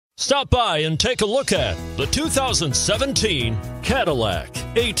Stop by and take a look at the 2017 Cadillac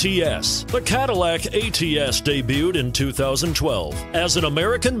ATS. The Cadillac ATS debuted in 2012 as an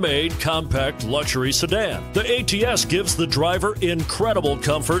American-made compact luxury sedan. The ATS gives the driver incredible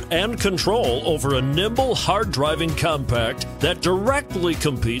comfort and control over a nimble, hard-driving compact that directly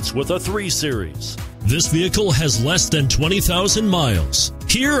competes with a 3 Series. This vehicle has less than 20,000 miles.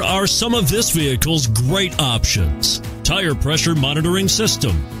 Here are some of this vehicle's great options: tire pressure monitoring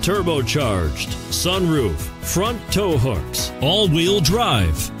system, turbocharged, sunroof, front tow hooks, all-wheel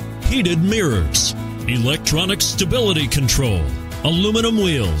drive, heated mirrors, electronic stability control, aluminum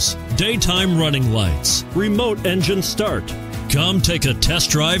wheels, daytime running lights, remote engine start. Come take a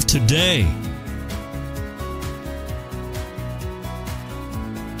test drive today.